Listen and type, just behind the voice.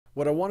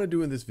What I want to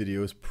do in this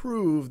video is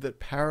prove that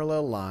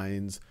parallel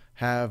lines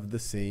have the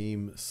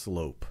same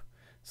slope.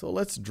 So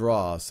let's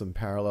draw some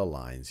parallel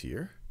lines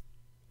here.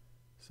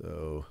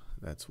 So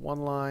that's one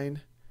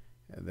line,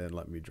 and then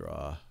let me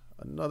draw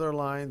another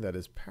line that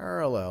is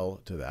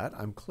parallel to that.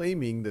 I'm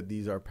claiming that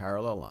these are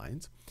parallel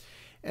lines.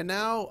 And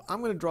now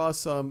I'm going to draw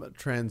some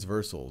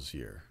transversals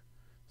here.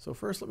 So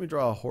first let me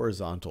draw a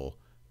horizontal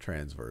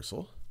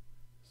transversal.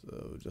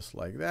 So just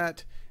like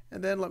that.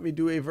 And then let me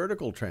do a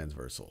vertical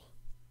transversal.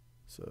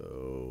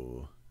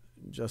 So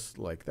just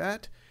like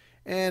that.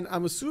 And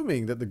I'm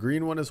assuming that the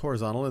green one is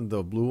horizontal and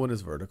the blue one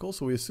is vertical.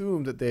 So we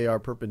assume that they are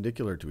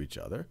perpendicular to each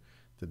other,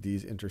 that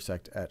these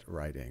intersect at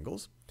right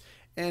angles.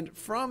 And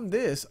from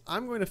this,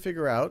 I'm going to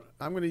figure out,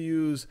 I'm going to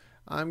use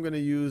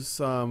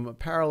some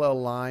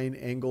parallel line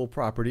angle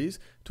properties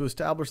to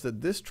establish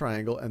that this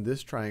triangle and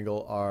this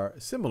triangle are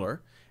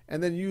similar,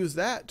 and then use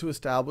that to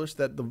establish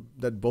that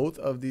that both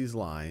of these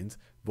lines,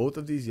 both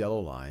of these yellow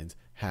lines,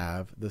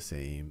 have the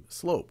same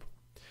slope.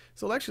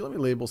 So actually, let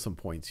me label some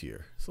points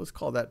here. So let's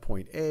call that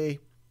point A,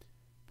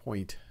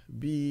 point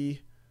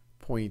B,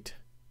 point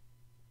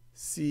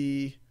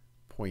C,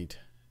 point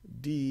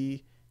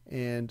D,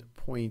 and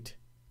point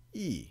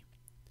E.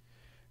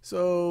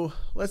 So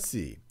let's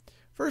see.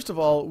 First of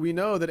all, we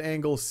know that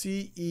angle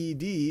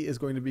CED is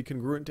going to be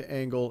congruent to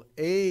angle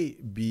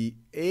AEB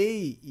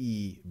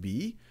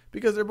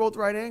because they're both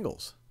right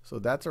angles. So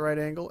that's a right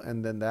angle,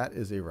 and then that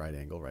is a right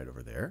angle right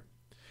over there.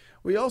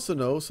 We also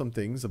know some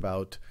things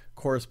about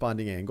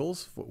corresponding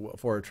angles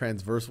for a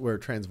transversal, where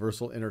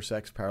transversal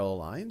intersects parallel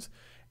lines.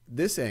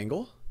 This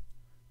angle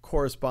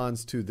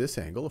corresponds to this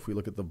angle if we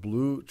look at the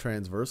blue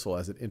transversal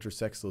as it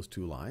intersects those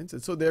two lines.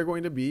 And so they're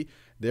going to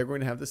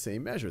have the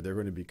same measure. They're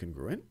going to be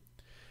congruent.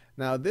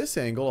 Now this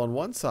angle on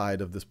one side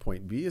of this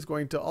point B is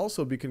going to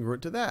also be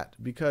congruent to that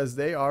because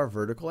they are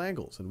vertical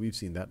angles, and we've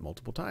seen that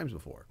multiple times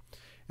before.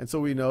 And so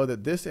we know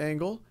that this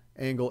angle,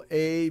 angle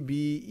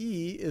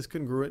ABE, is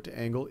congruent to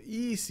angle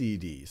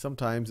ECD.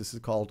 Sometimes this is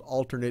called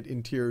alternate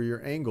interior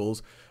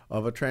angles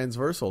of a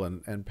transversal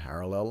and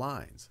parallel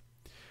lines.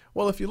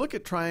 Well, if you look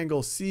at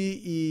triangle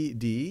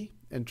CED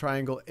and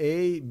triangle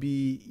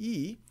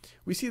ABE,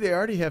 we see they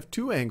already have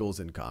two angles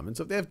in common.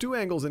 So if they have two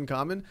angles in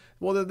common,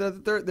 well,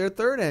 their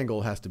third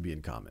angle has to be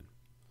in common.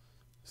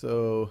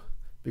 So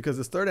because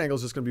this third angle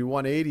is just going to be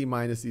 180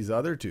 minus these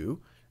other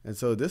two, and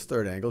so this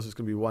third angle is just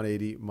going to be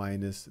 180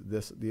 minus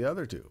the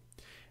other two.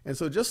 And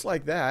so just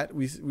like that,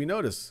 we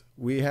notice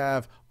we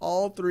have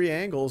all three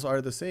angles are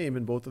the same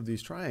in both of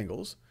these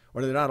triangles.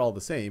 Or they're not all the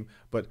same,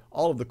 but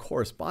all of the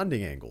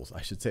corresponding angles,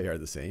 I should say, are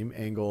the same.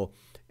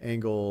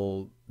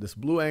 This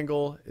blue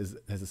angle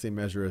has the same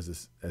measure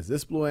as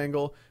this blue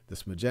angle.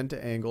 This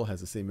magenta angle has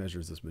the same measure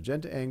as this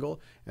magenta angle.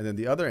 And then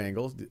the other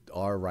angles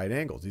are right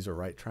angles. These are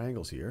right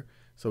triangles here.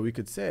 So we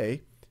could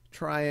say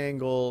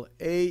triangle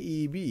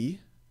AEB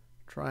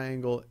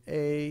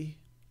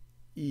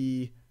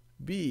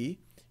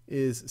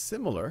is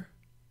similar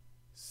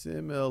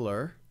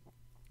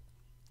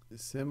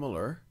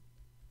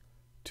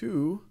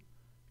to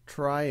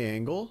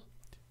triangle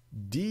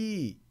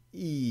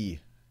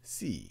DEC,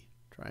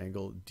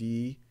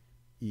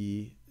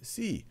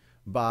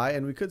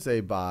 and we could say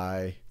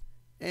by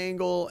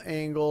angle.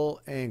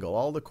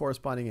 All the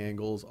corresponding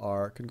angles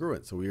are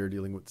congruent, so we are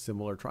dealing with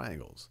similar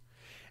triangles.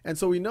 And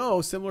so we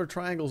know similar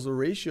triangles, the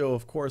ratio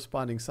of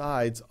corresponding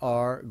sides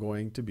are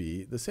going to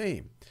be the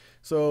same.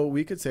 So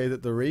we could say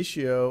that the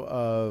ratio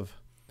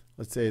of,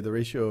 let's say the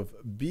ratio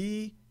of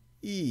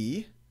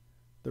BE,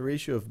 let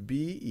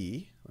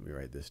me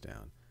write this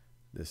down.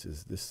 This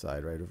is this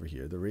side right over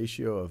here. The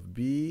ratio of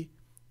BE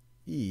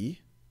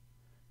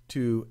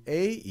to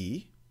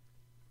AE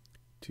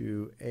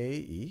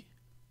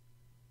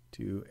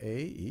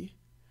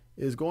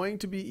is going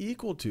to be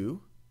equal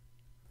to,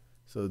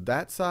 so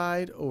that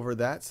side over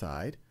that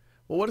side.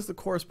 Well, what is the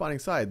corresponding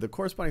side? The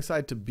corresponding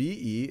side to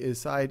BE is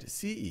side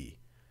CE.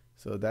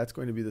 So that's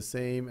going to be the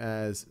same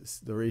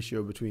as the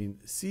ratio between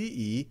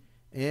CE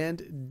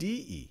and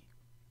DE.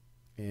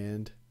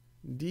 And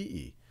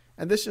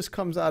this just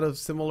comes out of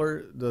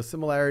the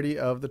similarity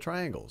of the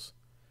triangles,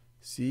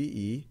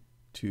 CE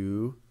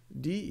to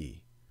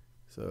DE.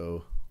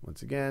 So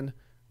once again,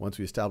 once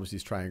we establish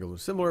these triangles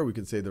are similar, we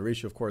can say the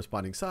ratio of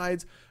corresponding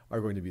sides are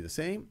going to be the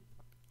same.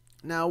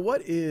 Now,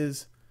 what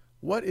is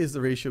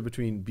the ratio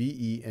between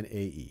BE and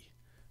AE?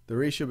 The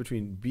ratio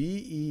between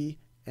BE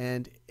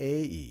and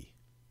AE.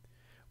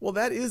 Well,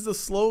 that is the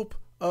slope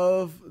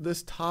of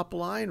this top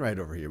line right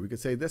over here. We could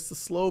say that's the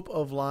slope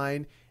of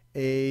line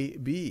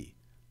AB.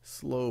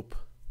 Slope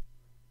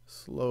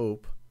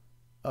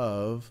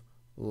of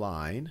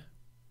line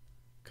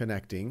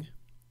connecting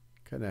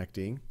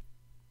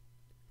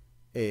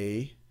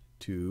A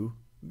to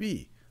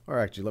B. Or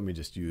actually, let me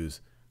just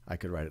use, I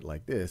could write it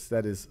like this.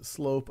 That is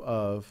slope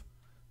of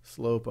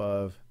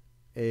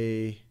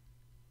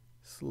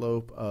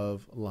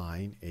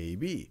line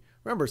AB.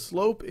 Remember,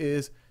 slope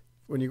is,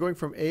 when you're going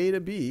from A to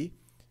B,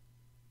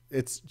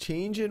 it's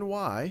change in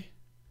y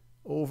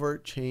over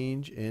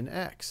change in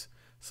x.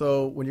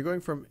 So when you're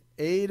going from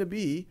A to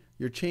B,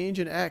 your change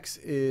in x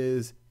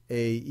is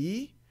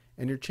AE,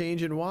 and your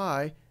change in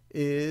y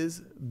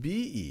is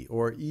BE,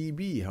 or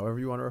EB, however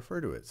you want to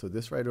refer to it. So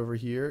this right over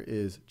here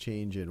is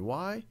change in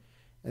y,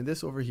 and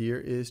this over here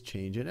is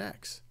change in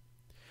x.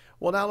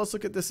 Well, now let's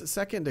look at this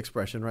second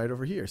expression right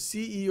over here,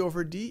 CE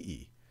over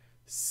DE.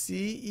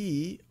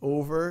 CE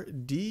over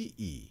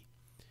DE.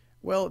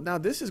 Well, now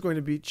this is going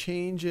to be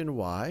change in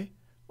y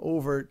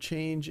over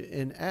change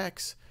in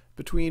x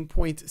between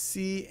point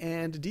C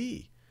and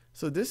D.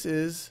 So this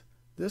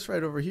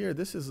right over here,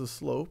 this is the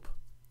slope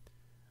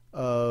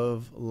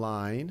of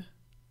line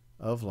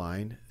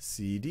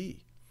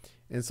CD.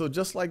 And so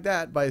just like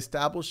that, by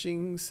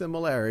establishing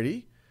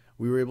similarity,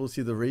 we were able to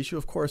see the ratio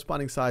of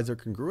corresponding sides are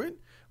congruent,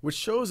 which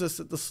shows us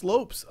that the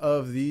slopes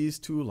of these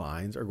two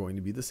lines are going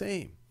to be the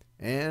same.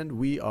 And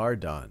we are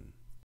done.